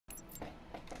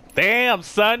Damn,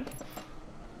 son.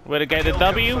 Way to get the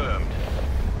W. Confirmed.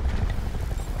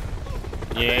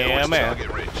 Yeah, man.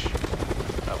 Target rich.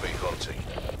 I'll be hunting.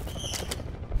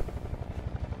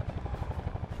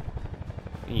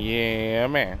 Yeah,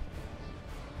 man.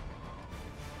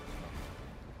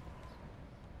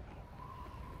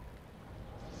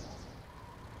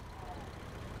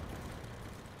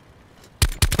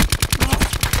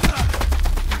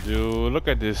 Dude, look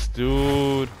at this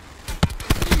dude.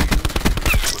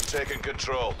 We've taken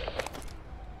control.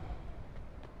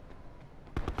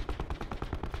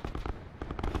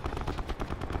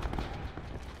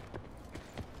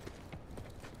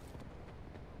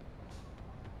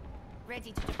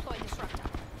 Ready to deploy disruptor.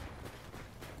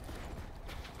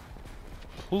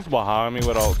 Who's behind me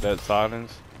with all that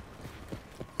silence?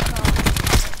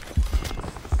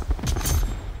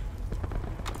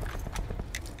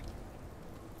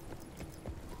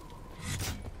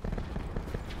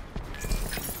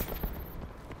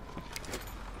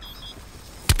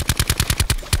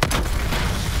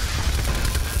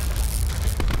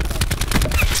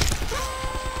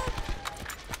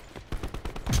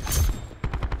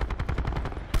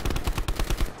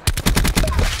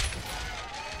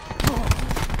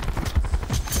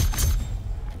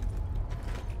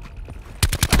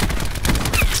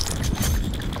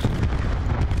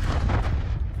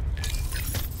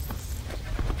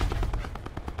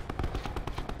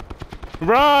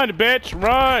 Run, bitch,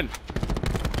 run!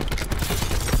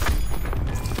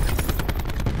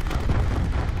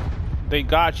 They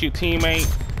got you, teammate.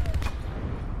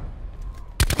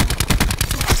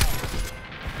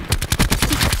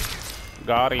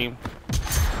 Got him.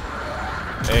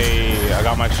 Hey, I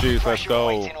got my shoes. Let's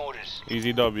go.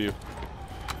 Easy W.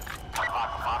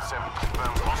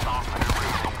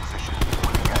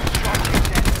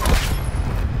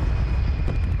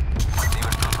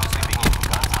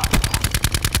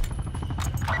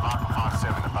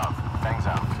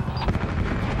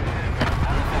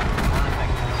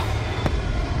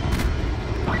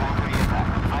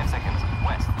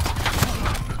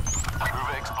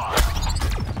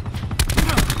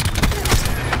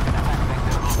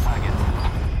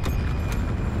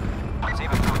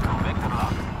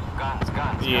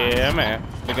 Yeah, man.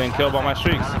 They're getting killed by my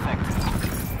streaks.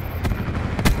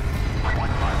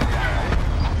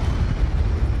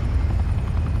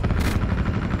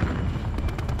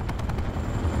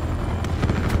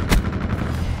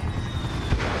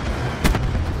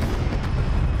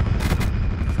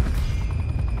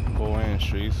 Go in,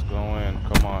 streaks. Go in.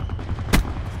 Come on.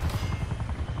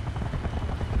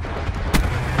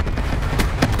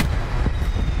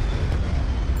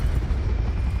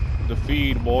 The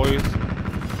feed, boys.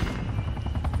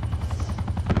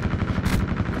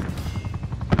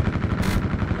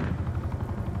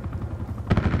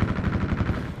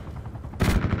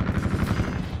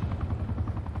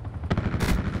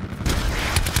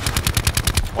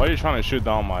 Why are you trying to shoot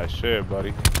down my shit, buddy?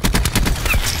 You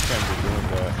can't be doing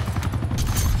that.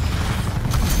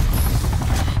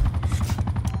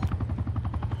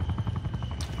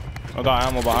 I got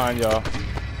ammo behind y'all.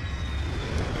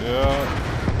 Yeah.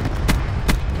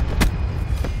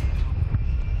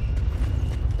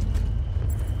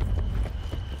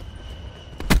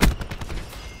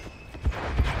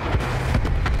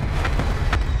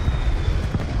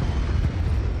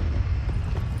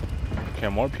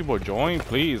 Can more people join,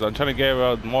 please? I'm trying to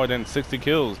get more than 60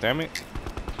 kills, damn it.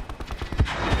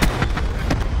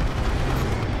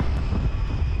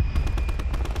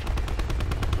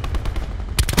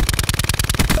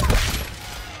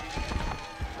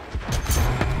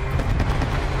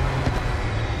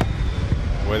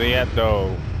 Where they at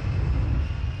though?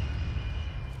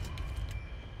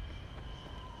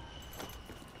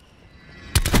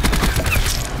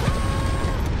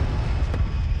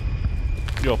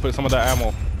 Yo, pick some of that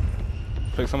ammo.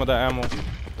 Pick some of that ammo.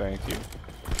 Thank you.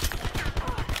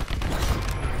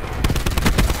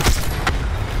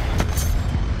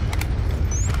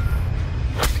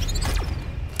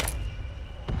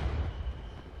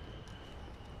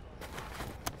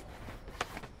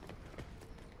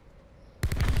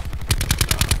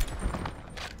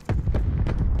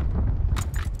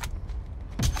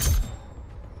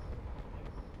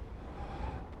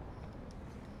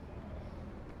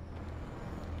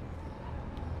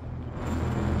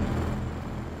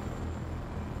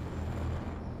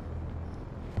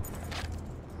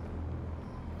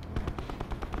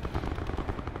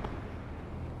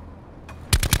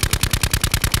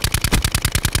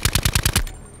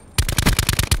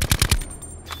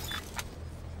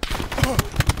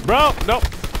 Bro, nope.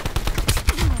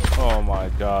 Oh my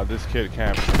god, this kid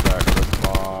can't come back.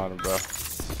 Come on, bro.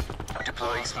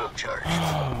 Deploying smoke charge.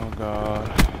 Oh god.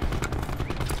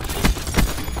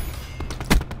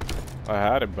 I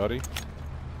had it, buddy.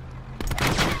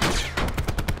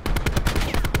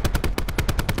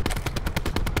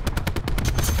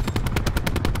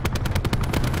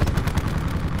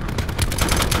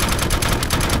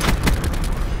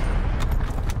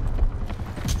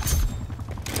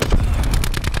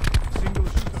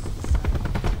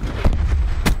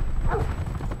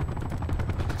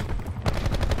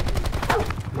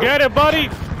 Get it, buddy!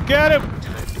 Get him!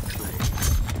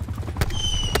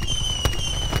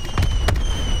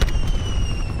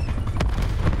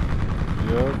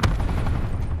 Yep.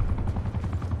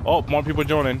 Oh, more people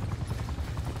joining.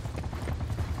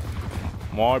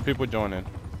 More people joining.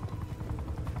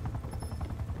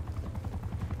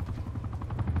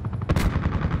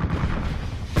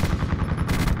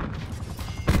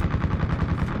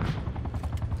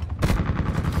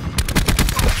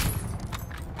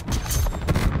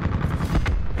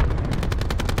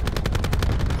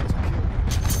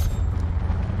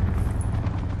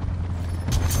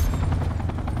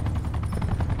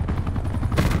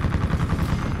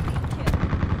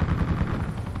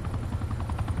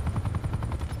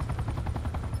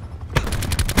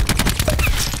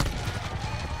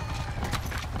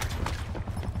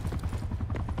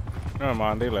 Never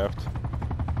mind, they left.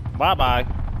 Bye-bye.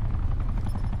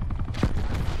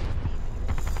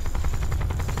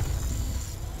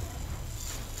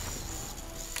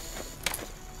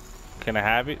 Can I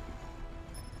have it?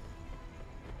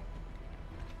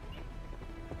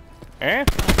 Eh?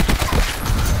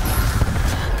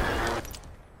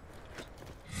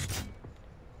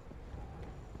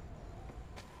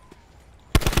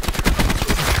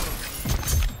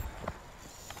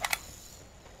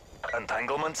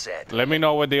 Entanglement set. Let me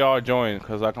know where they all join,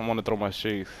 cause I want to throw my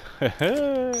sheath.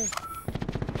 I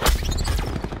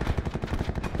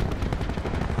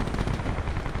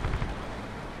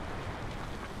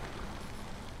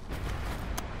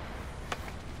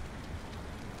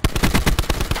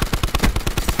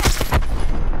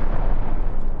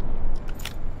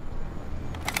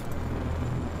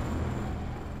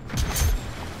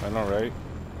know, right?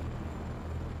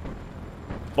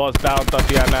 Bust down,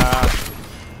 Tatiana.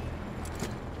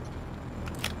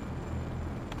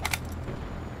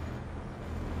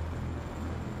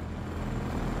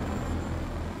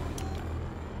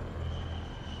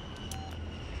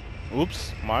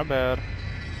 Oops, my bad.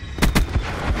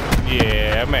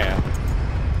 Yeah, man.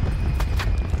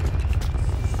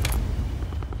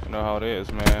 You know how it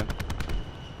is, man.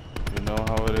 You know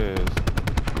how it is.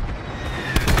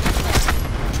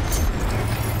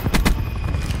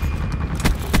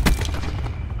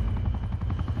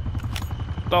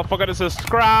 Don't forget to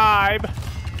subscribe.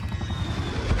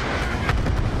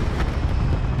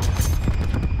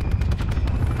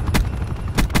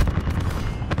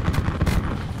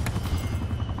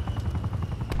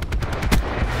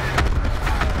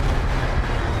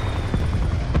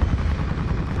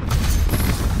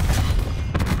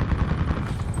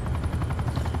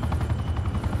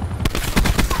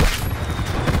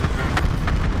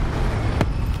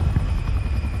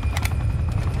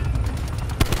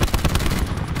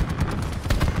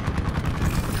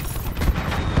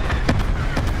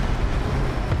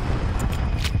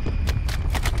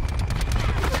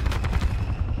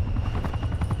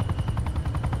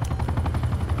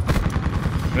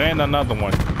 And another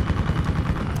one.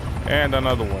 And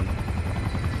another one.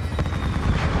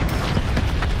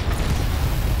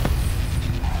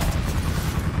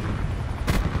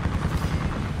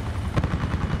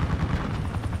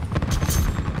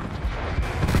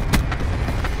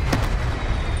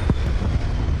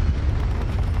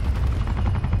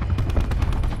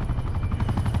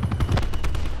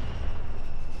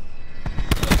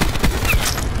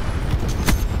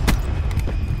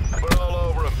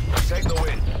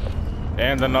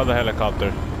 And another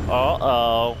helicopter.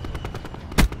 Uh-oh.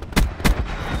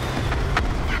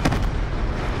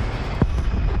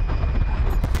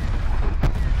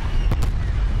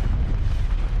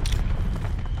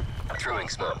 Throwing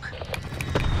smoke.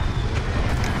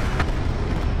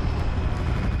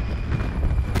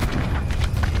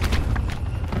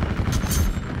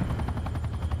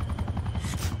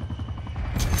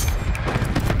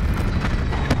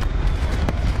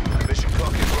 Mission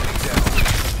clock is running down.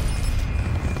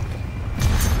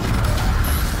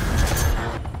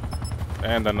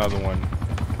 And another one.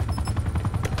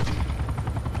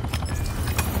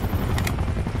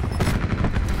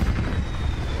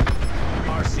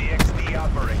 RCXD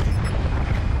operating.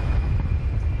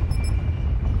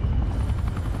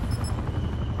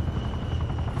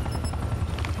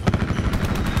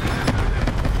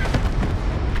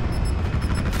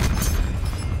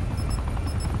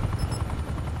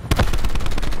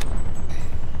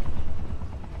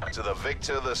 To the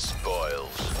victor, the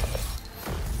spoils.